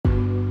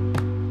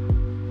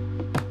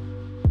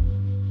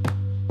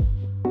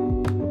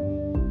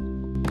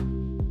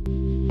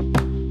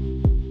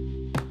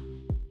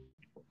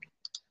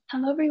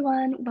Hello,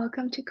 everyone.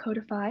 Welcome to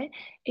Codify,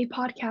 a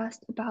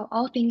podcast about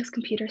all things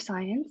computer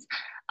science.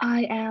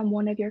 I am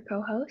one of your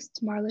co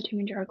hosts, Marla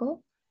Tumanjargal.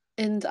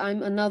 And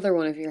I'm another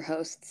one of your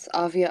hosts,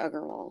 Avia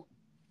Agarwal.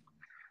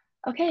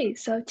 Okay,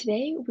 so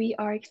today we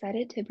are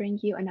excited to bring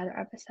you another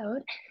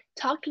episode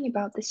talking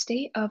about the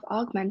state of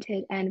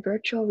augmented and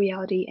virtual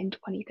reality in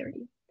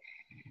 2030.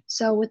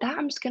 So, with that,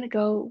 I'm just going to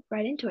go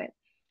right into it.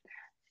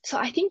 So,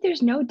 I think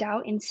there's no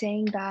doubt in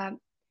saying that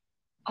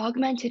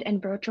augmented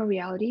and virtual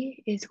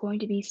reality is going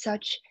to be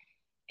such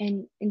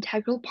an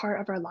integral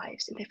part of our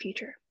lives in the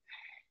future.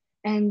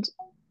 And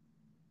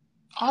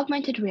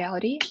augmented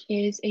reality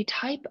is a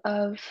type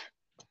of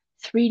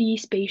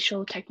 3D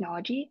spatial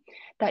technology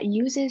that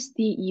uses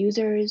the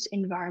user's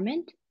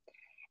environment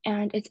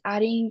and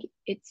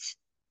it's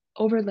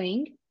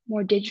overlaying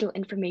more digital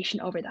information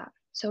over that.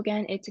 So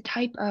again, it's a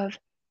type of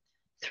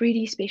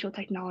 3D spatial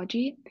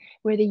technology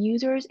where the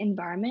user's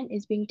environment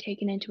is being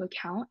taken into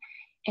account,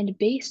 and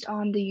based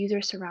on the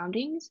user's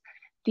surroundings,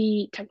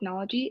 the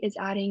technology is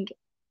adding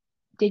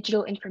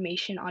digital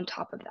information on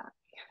top of that.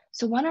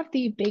 So one of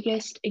the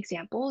biggest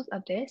examples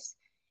of this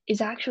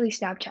is actually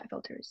Snapchat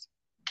filters.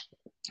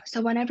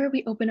 So whenever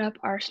we open up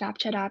our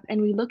Snapchat app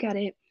and we look at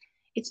it,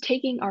 it's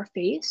taking our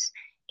face,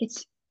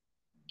 it's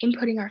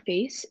inputting our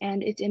face,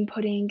 and it's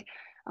inputting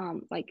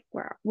like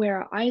where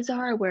our eyes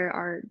are, where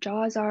our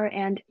jaws are,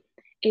 and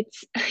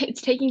it's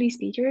it's taking these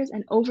features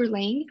and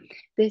overlaying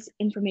this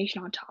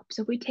information on top.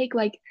 So if we take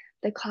like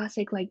the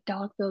classic like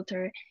dog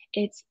filter,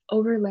 it's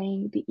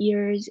overlaying the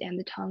ears and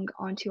the tongue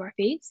onto our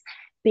face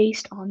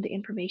based on the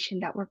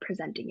information that we're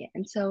presenting it.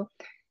 And so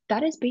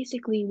that is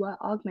basically what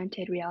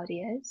augmented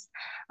reality is.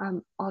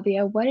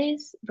 Alvia, what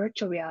is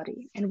virtual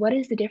reality and what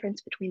is the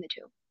difference between the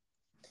two?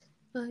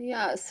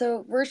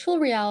 So virtual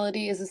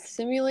reality is a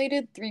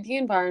simulated 3D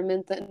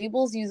environment that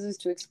enables users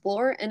to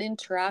explore and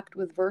interact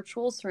with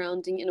virtual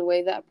surrounding in a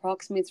way that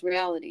approximates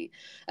reality,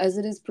 as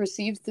it is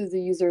perceived through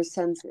the user's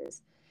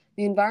senses.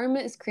 The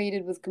environment is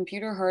created with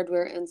computer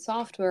hardware and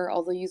software,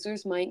 although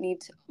users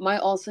might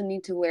also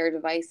need to wear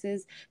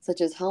devices such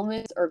as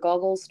helmets or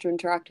goggles to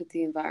interact with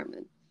the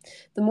environment.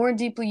 The more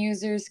deeply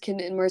users can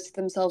immerse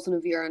themselves in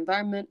a VR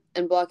environment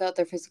and block out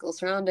their physical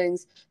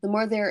surroundings, the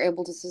more they are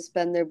able to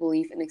suspend their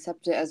belief and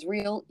accept it as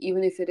real,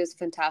 even if it is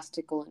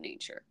fantastical in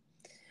nature.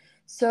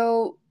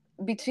 So,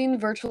 between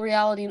virtual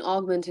reality and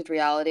augmented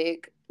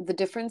reality, the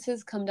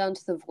differences come down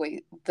to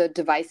the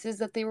devices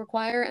that they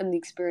require and the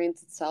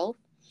experience itself.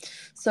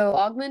 So,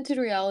 augmented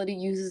reality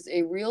uses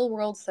a real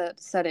world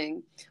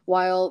setting,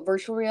 while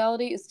virtual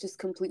reality is just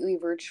completely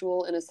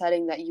virtual in a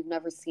setting that you've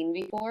never seen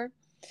before.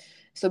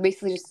 So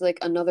basically, just like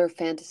another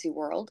fantasy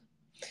world.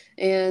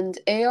 And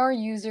AR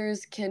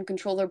users can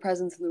control their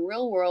presence in the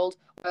real world,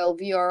 while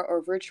VR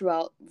or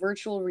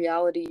virtual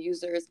reality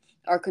users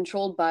are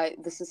controlled by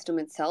the system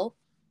itself.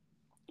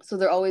 So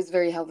they're always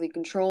very heavily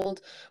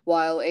controlled,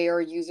 while AR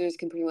users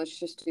can pretty much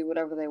just do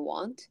whatever they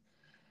want.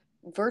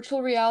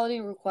 Virtual reality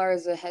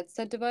requires a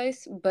headset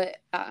device, but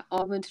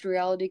augmented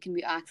reality can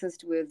be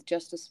accessed with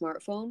just a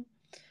smartphone.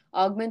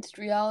 Augmented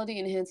reality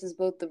enhances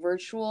both the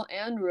virtual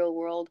and real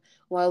world,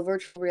 while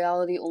virtual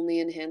reality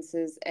only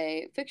enhances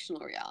a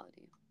fictional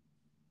reality.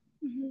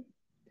 Mhm.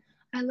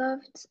 I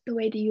loved the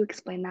way that you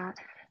explained that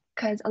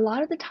because a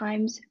lot of the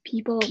times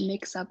people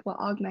mix up what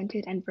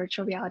augmented and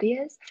virtual reality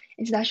is,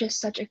 and so that's just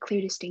such a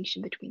clear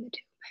distinction between the two.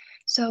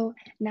 So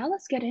now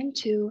let's get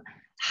into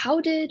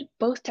how did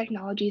both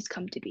technologies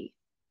come to be?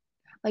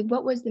 Like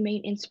what was the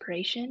main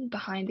inspiration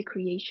behind the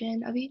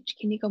creation of each?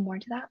 Can you go more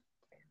into that?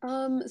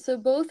 So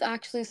both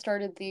actually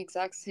started the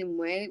exact same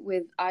way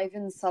with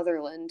Ivan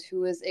Sutherland,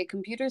 who was a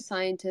computer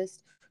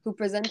scientist who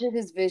presented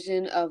his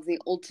vision of the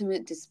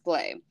ultimate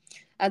display.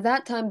 At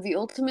that time, the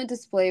ultimate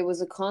display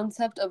was a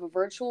concept of a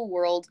virtual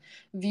world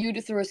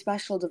viewed through a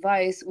special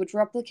device which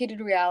replicated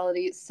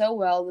reality so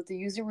well that the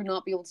user would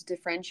not be able to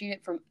differentiate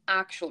it from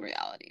actual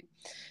reality.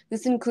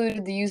 This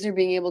included the user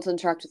being able to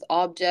interact with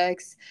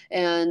objects,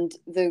 and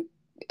the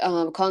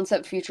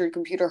concept featured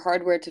computer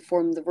hardware to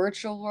form the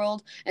virtual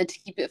world and to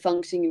keep it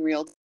functioning in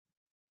real time.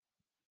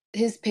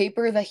 His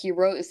paper that he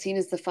wrote is seen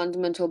as the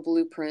fundamental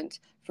blueprint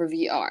for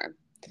VR.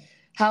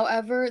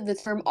 However, the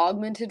term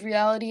augmented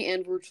reality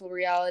and virtual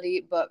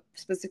reality, but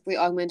specifically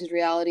augmented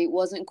reality,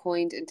 wasn't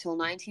coined until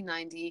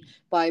 1990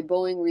 by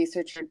Boeing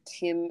researcher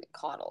Tim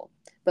Cottle.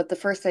 But the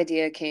first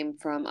idea came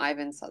from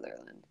Ivan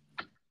Sutherland.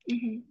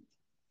 Hmm.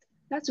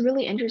 That's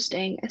really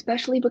interesting,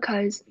 especially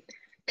because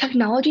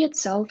technology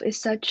itself is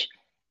such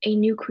a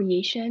new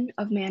creation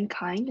of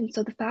mankind. And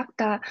so the fact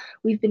that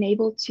we've been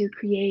able to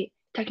create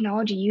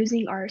technology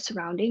using our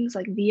surroundings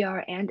like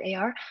VR and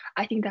AR,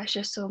 I think that's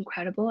just so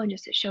incredible and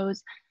just it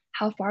shows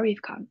how far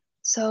we've come.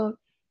 So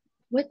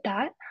with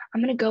that,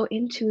 I'm going to go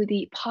into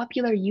the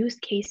popular use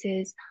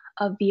cases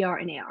of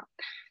VR and AR.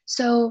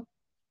 So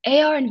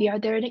AR and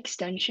VR, they're an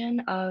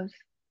extension of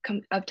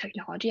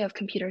technology, of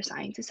computer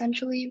science,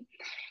 essentially.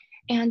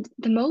 And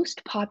the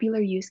most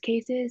popular use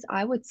cases,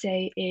 I would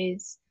say,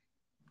 is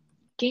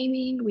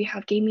gaming. We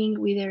have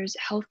gaming, there's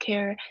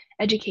healthcare,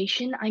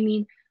 education. I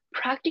mean,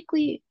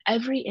 practically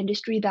every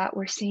industry that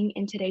we're seeing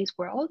in today's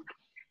world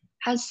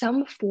has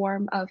some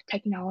form of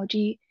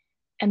technology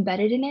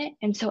embedded in it.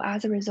 And so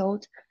as a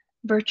result,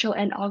 virtual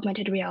and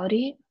augmented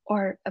reality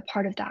are a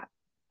part of that.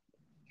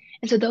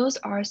 And so those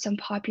are some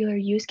popular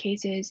use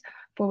cases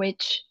for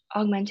which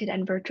augmented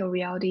and virtual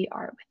reality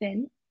are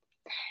within.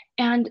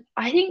 And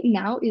I think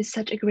now is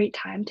such a great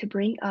time to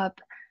bring up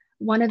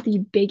one of the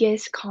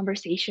biggest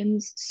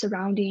conversations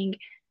surrounding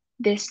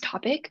this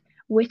topic,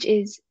 which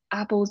is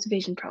Apple's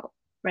Vision Pro,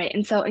 right?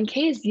 And so, in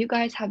case you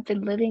guys have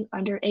been living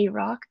under a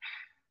rock,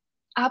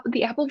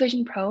 the Apple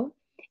Vision Pro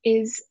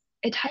is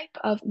a type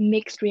of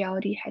mixed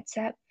reality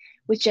headset,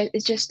 which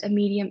is just a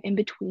medium in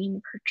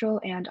between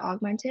virtual and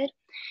augmented.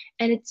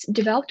 And it's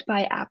developed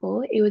by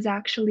Apple. It was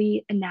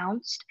actually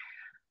announced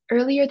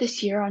earlier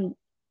this year in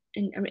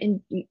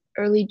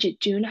early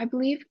June, I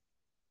believe.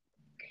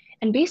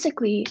 And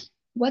basically,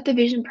 what the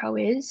Vision Pro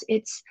is,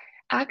 it's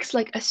acts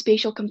like a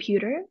spatial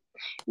computer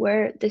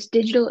where this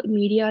digital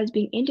media is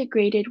being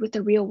integrated with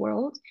the real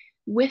world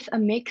with a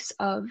mix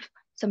of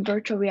some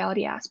virtual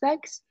reality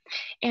aspects.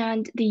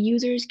 And the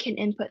users can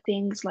input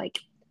things like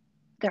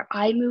their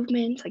eye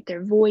movements, like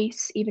their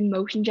voice, even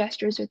motion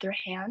gestures with their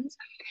hands.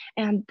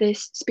 And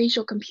this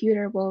spatial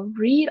computer will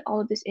read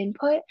all of this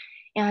input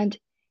and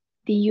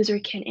the user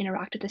can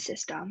interact with the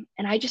system.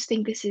 And I just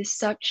think this is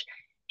such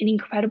an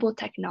incredible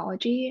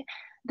technology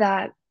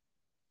that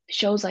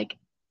shows like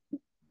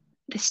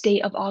the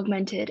state of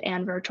augmented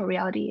and virtual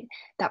reality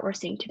that we're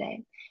seeing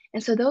today.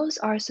 And so those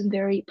are some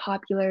very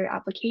popular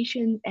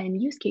applications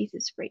and use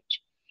cases for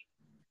each.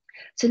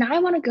 So now I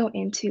want to go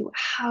into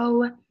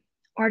how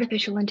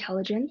artificial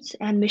intelligence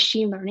and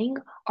machine learning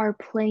are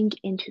playing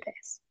into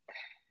this.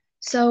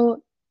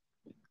 So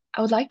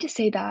I would like to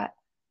say that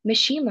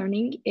machine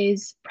learning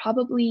is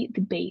probably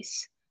the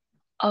base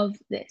of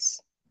this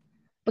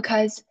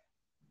because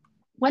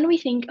when we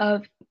think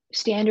of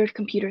standard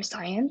computer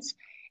science,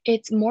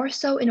 it's more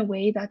so in a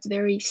way that's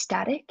very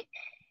static.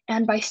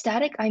 And by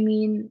static, I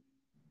mean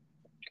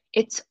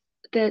it's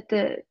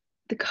the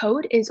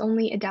code is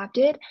only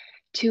adapted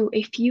to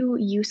a few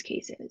use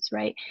cases,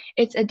 right?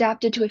 It's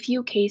adapted to a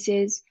few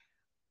cases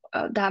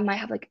that might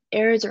have like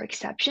errors or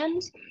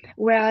exceptions,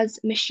 whereas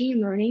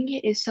machine learning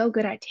is so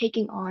good at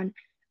taking on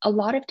a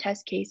lot of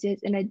test cases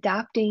and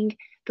adapting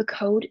the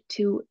code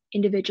to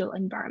individual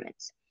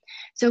environments.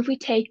 So if we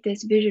take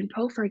this Vision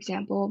Pro, for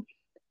example,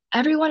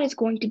 everyone is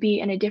going to be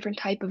in a different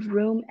type of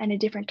room and a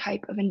different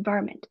type of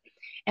environment.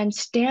 And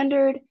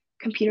standard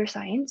computer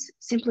science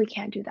simply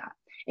can't do that.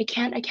 It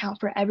can't account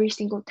for every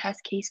single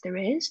test case there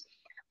is,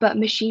 but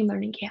machine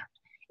learning can.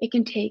 It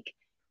can take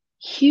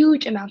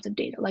huge amounts of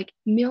data, like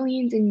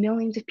millions and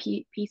millions of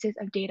pieces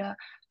of data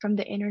from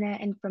the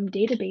internet and from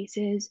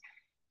databases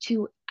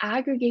to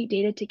aggregate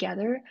data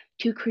together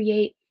to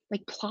create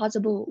like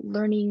plausible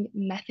learning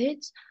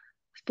methods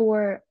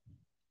for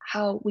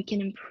how we can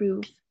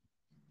improve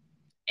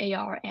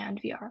AR and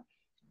VR.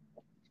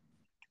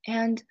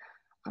 And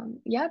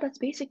yeah, that's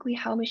basically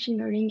how machine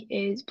learning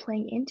is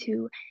playing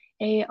into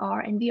AR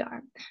and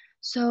VR.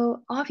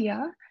 So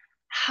Avia,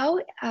 how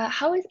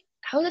is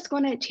this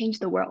going to change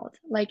the world?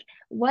 Like,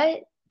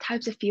 what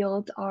types of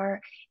fields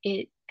are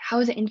it? How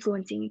is it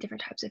influencing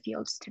different types of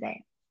fields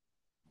today?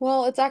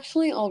 Well, it's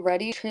actually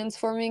already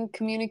transforming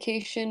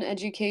communication,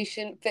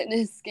 education,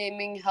 fitness,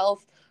 gaming,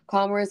 health,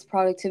 commerce,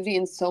 productivity,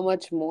 and so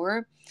much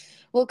more.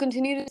 We'll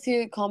continue to see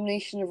a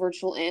combination of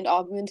virtual and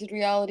augmented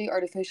reality,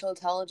 artificial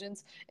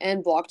intelligence,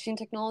 and blockchain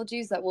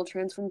technologies that will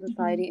transform Mhm.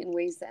 society in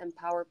ways that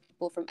empower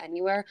people from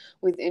anywhere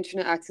with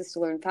internet access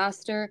to learn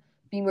faster,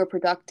 be more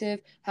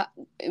productive,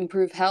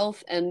 improve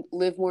health, and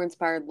live more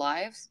inspired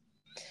lives.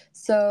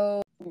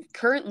 So,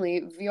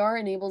 currently, VR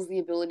enables the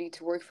ability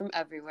to work from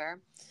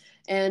everywhere,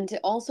 and it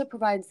also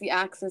provides the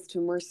access to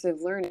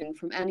immersive learning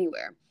from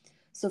anywhere.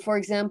 So, for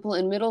example,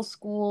 in middle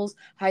schools,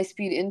 high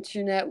speed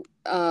internet,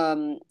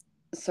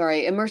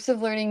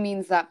 immersive learning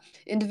means that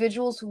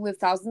individuals who live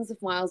thousands of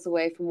miles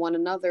away from one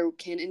another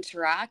can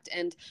interact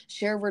and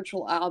share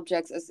virtual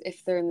objects as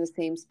if they're in the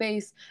same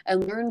space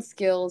and learn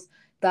skills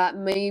that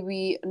they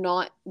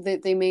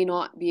may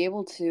not be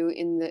able to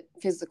in the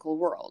physical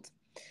world.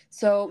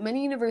 So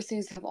many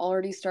universities have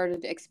already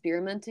started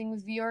experimenting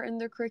with VR in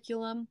their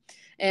curriculum,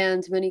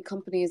 and many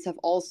companies have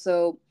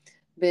also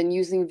been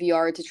using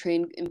VR to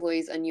train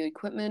employees on new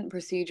equipment,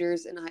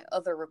 procedures, and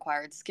other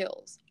required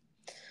skills.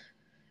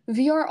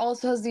 VR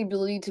also has the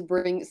ability to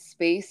bring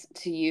space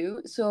to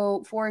you.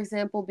 So, for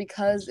example,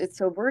 because it's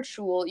so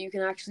virtual, you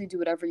can actually do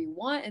whatever you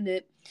want in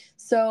it.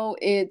 So,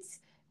 it's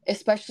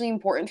especially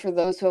important for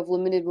those who have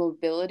limited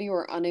mobility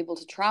or are unable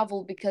to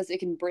travel because it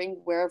can bring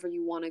wherever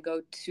you want to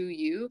go to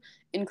you,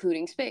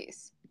 including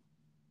space.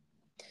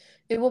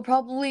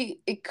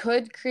 It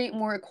could create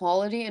more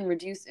equality and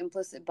reduce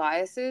implicit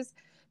biases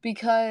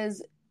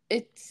because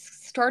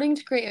it's starting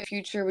to create a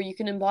future where you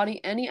can embody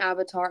any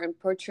avatar and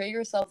portray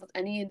yourself with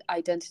any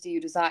identity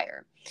you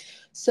desire.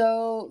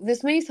 So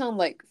this may sound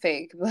like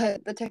fake,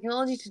 but the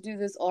technology to do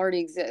this already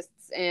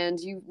exists, and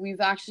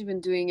we've actually been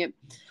doing it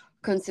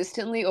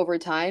consistently over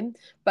time.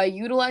 By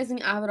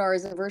utilizing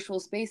avatars in virtual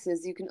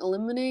spaces, you can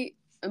eliminate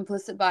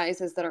implicit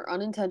biases that are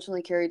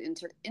unintentionally carried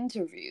into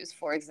interviews,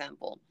 for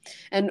example,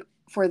 and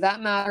for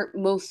that matter,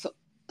 most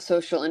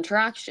social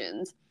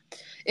interactions.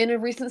 In a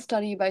recent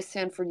study by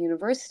Stanford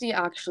University,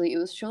 actually, it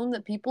was shown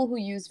that people who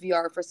use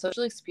VR for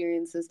social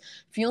experiences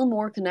feel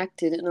more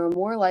connected and are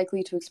more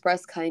likely to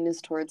express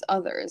kindness towards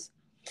others.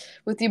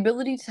 With the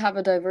ability to have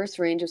a diverse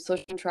range of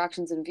social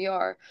interactions in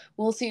VR,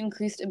 we'll see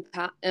increased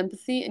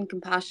empathy and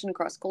compassion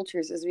across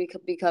cultures as we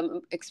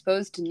become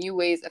exposed to new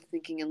ways of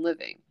thinking and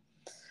living.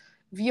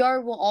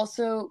 VR will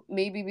also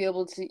maybe be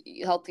able to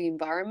help the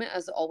environment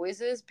as it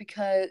always is,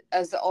 because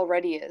as it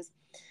already is,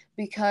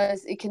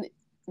 because it can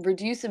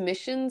reduce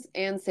emissions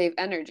and save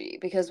energy,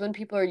 because when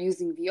people are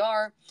using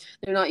VR,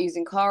 they're not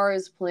using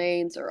cars,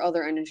 planes, or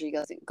other energy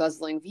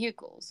guzzling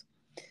vehicles.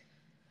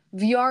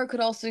 VR could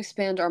also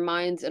expand our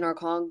minds and our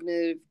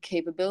cognitive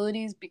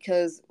capabilities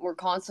because we're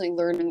constantly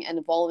learning and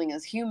evolving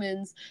as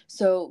humans.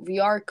 So,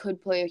 VR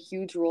could play a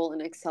huge role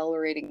in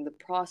accelerating the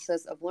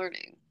process of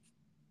learning.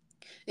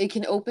 It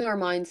can open our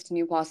minds to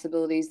new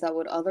possibilities that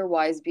would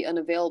otherwise be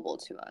unavailable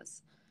to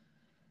us.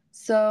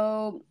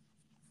 So,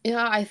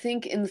 yeah, I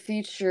think in the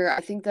future, I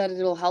think that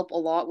it'll help a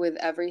lot with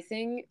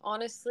everything,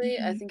 honestly.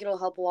 I Hmm. think it'll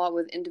help a lot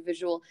with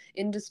individual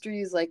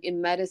industries. Like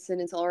in medicine,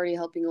 it's already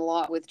helping a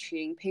lot with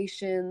treating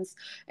patients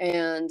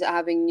and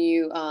having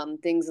new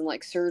things in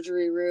like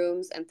surgery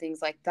rooms and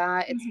things like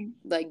that. It's Hmm.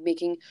 like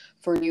making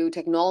for new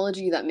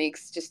technology that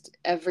makes just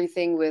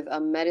everything with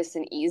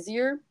medicine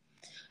easier.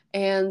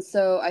 And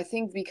so I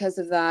think because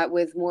of that,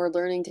 with more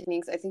learning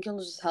techniques, I think it'll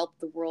just help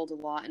the world a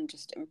lot and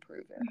just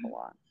improve it a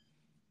lot.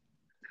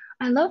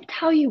 I loved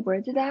how you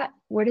worded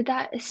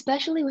that,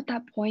 especially with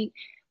that point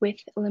with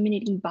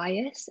eliminating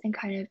bias and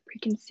kind of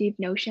preconceived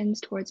notions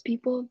towards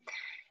people.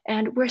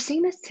 And we're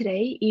seeing this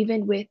today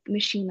even with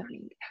machine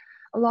learning.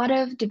 A lot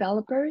of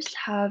developers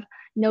have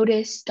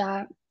noticed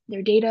that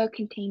their data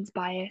contains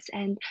bias,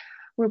 and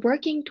we're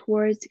working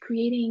towards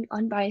creating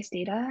unbiased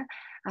data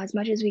as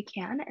much as we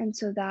can, and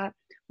so that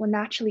will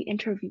naturally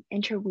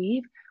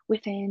interweave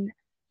within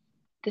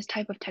this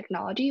type of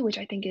technology, which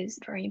I think is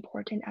very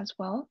important as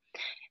well.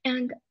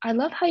 And I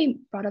love how you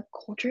brought up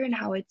culture and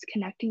how it's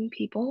connecting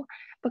people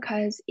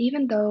because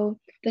even though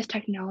this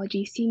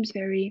technology seems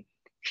very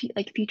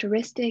like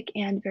futuristic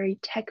and very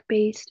tech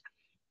based,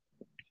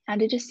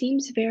 and it just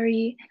seems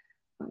very,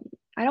 um,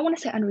 I don't want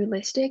to say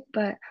unrealistic,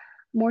 but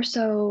more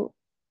so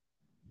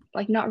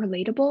like not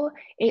relatable.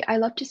 I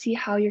love to see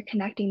how you're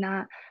connecting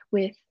that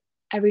with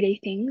everyday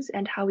things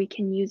and how we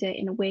can use it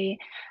in a way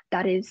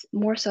that is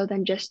more so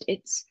than just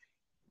its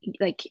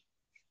like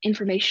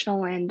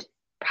informational and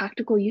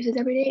practical uses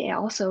every day. It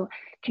also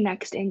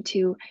connects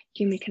into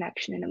human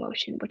connection and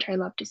emotion, which I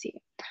love to see.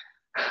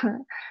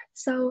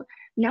 So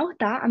now with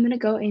that, I'm going to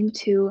go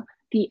into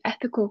the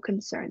ethical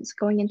concerns,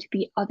 going into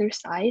the other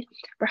side,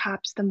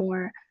 perhaps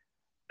the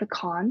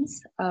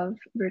cons of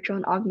virtual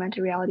and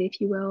augmented reality,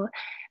 if you will.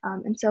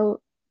 And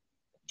so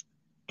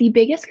the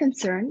biggest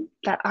concern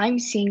that I'm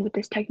seeing with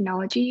this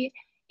technology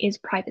is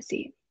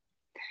privacy.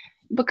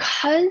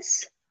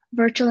 Because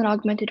virtual and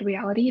augmented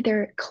reality,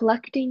 they're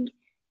collecting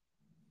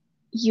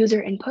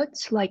user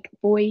inputs like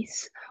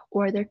voice,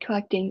 or they're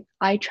collecting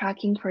eye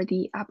tracking for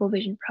the Apple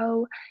Vision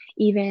Pro,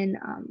 even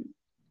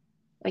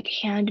like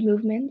hand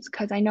movements.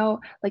 Because I know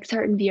like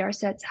certain VR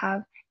sets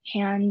have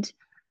hand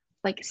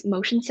like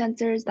motion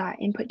sensors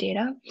that input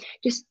data.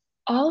 Just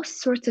all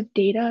sorts of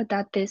data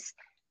that this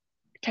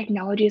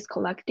technology is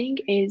collecting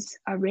is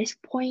a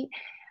risk point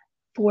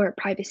for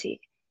privacy.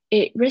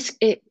 It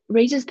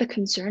raises the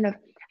concern of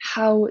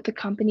how the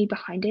company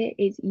behind it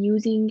is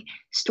using,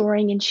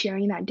 storing, and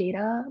sharing that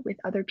data with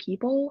other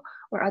people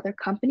or other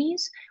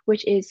companies,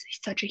 which is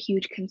such a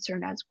huge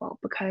concern as well,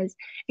 because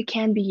it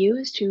can be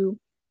used to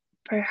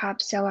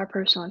perhaps sell our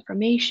personal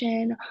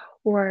information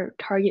or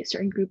target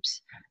certain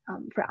groups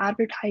for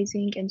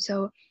advertising. And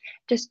so,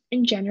 just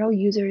in general,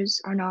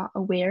 users are not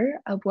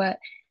aware of what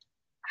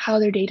how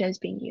their data is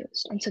being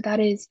used. And so that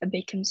is a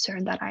big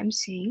concern that I'm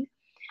seeing.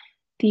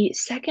 The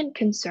second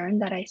concern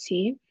that I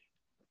see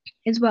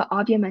is what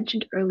Avia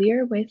mentioned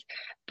earlier with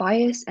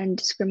bias and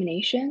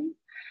discrimination,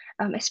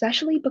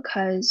 especially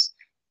because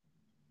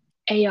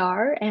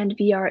AR and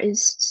VR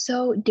is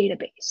so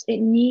data-based.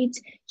 It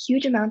needs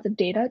huge amounts of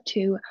data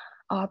to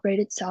operate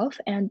itself,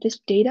 and this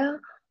data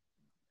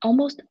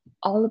almost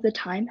all of the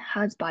time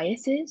has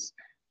biases,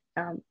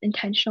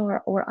 intentional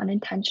or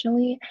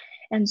unintentionally.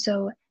 And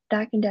so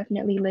that can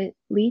definitely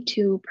lead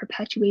to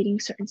perpetuating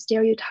certain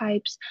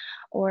stereotypes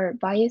or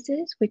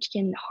biases, which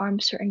can harm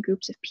certain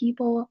groups of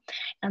people.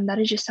 And that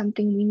is just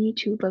something we need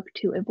to look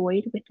to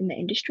avoid within the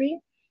industry.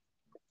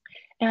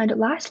 And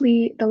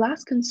lastly, the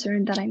last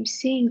concern that I'm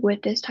seeing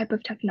with this type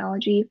of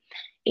technology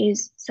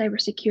is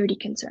cybersecurity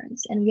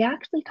concerns. And we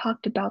actually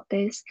talked about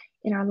this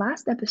in our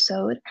last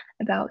episode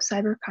about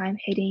cybercrime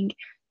hitting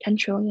 $10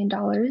 trillion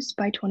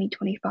by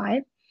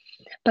 2025.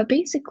 But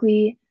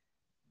basically,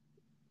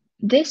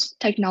 this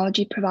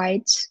technology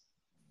provides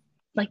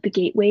like the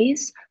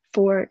gateways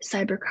for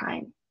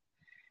cybercrime.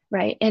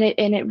 right? And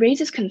it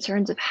raises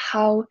concerns of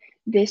how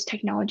this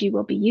technology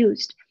will be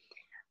used,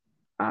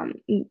 um,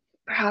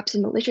 perhaps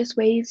in malicious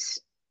ways.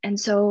 And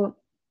so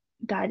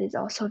that is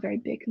also a very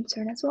big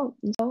concern as well.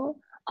 And so,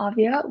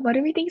 Avia, what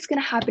do we think is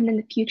going to happen in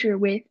the future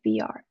with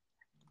VR?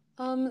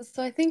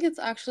 So I think it's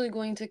actually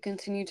going to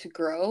continue to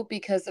grow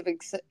because of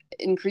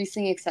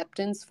increasing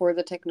acceptance for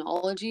the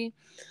technology.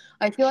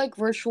 I feel like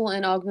virtual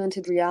and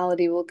augmented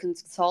reality will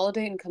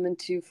consolidate and come in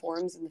two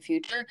forms in the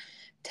future: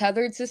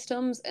 tethered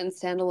systems and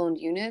standalone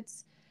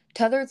units.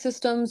 Tethered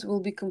systems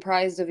will be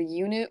comprised of a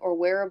unit or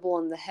wearable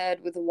on the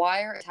head with a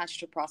wire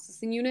attached to a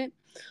processing unit,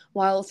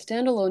 while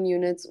standalone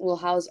units will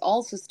house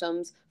all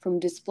systems from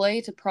display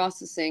to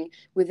processing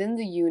within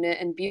the unit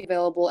and be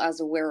available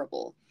as a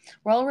wearable.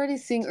 We're already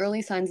seeing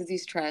early signs of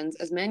these trends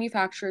as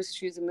manufacturers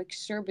choose a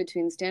mixture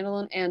between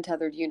standalone and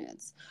tethered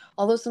units.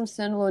 Although some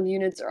standalone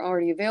units are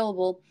already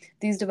available,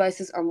 these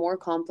devices are more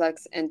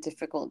complex and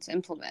difficult to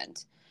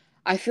implement.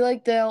 I feel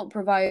like they'll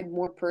provide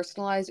more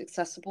personalized,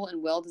 accessible,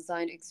 and well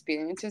designed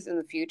experiences in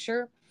the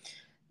future.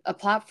 A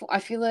platform, I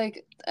feel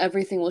like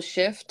everything will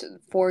shift.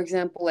 For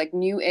example, like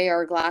new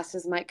AR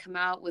glasses might come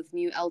out with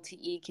new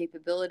LTE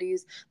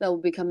capabilities that will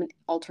become an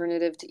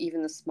alternative to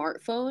even the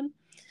smartphone.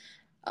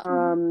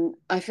 Mhm.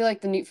 I feel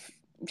like the new,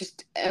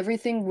 just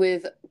everything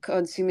with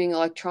consuming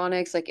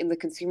electronics, like in the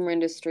consumer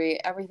industry,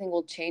 everything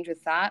will change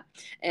with that.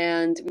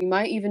 And we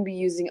might even be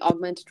using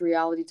augmented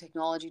reality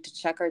technology to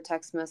check our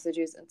text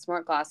messages and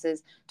smart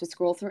glasses to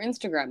scroll through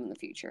Instagram in the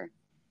future.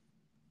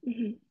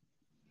 Mhm.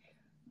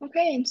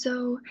 Okay, and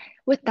so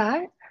with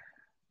that,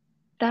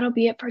 that'll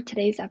be it for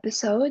today's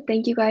episode.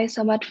 Thank you guys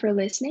so much for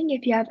listening.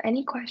 If you have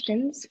any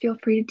questions, feel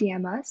free to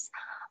DM us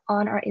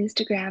on our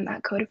Instagram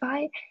at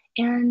Codify,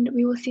 and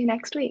we will see you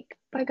next week.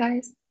 Bye,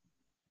 guys.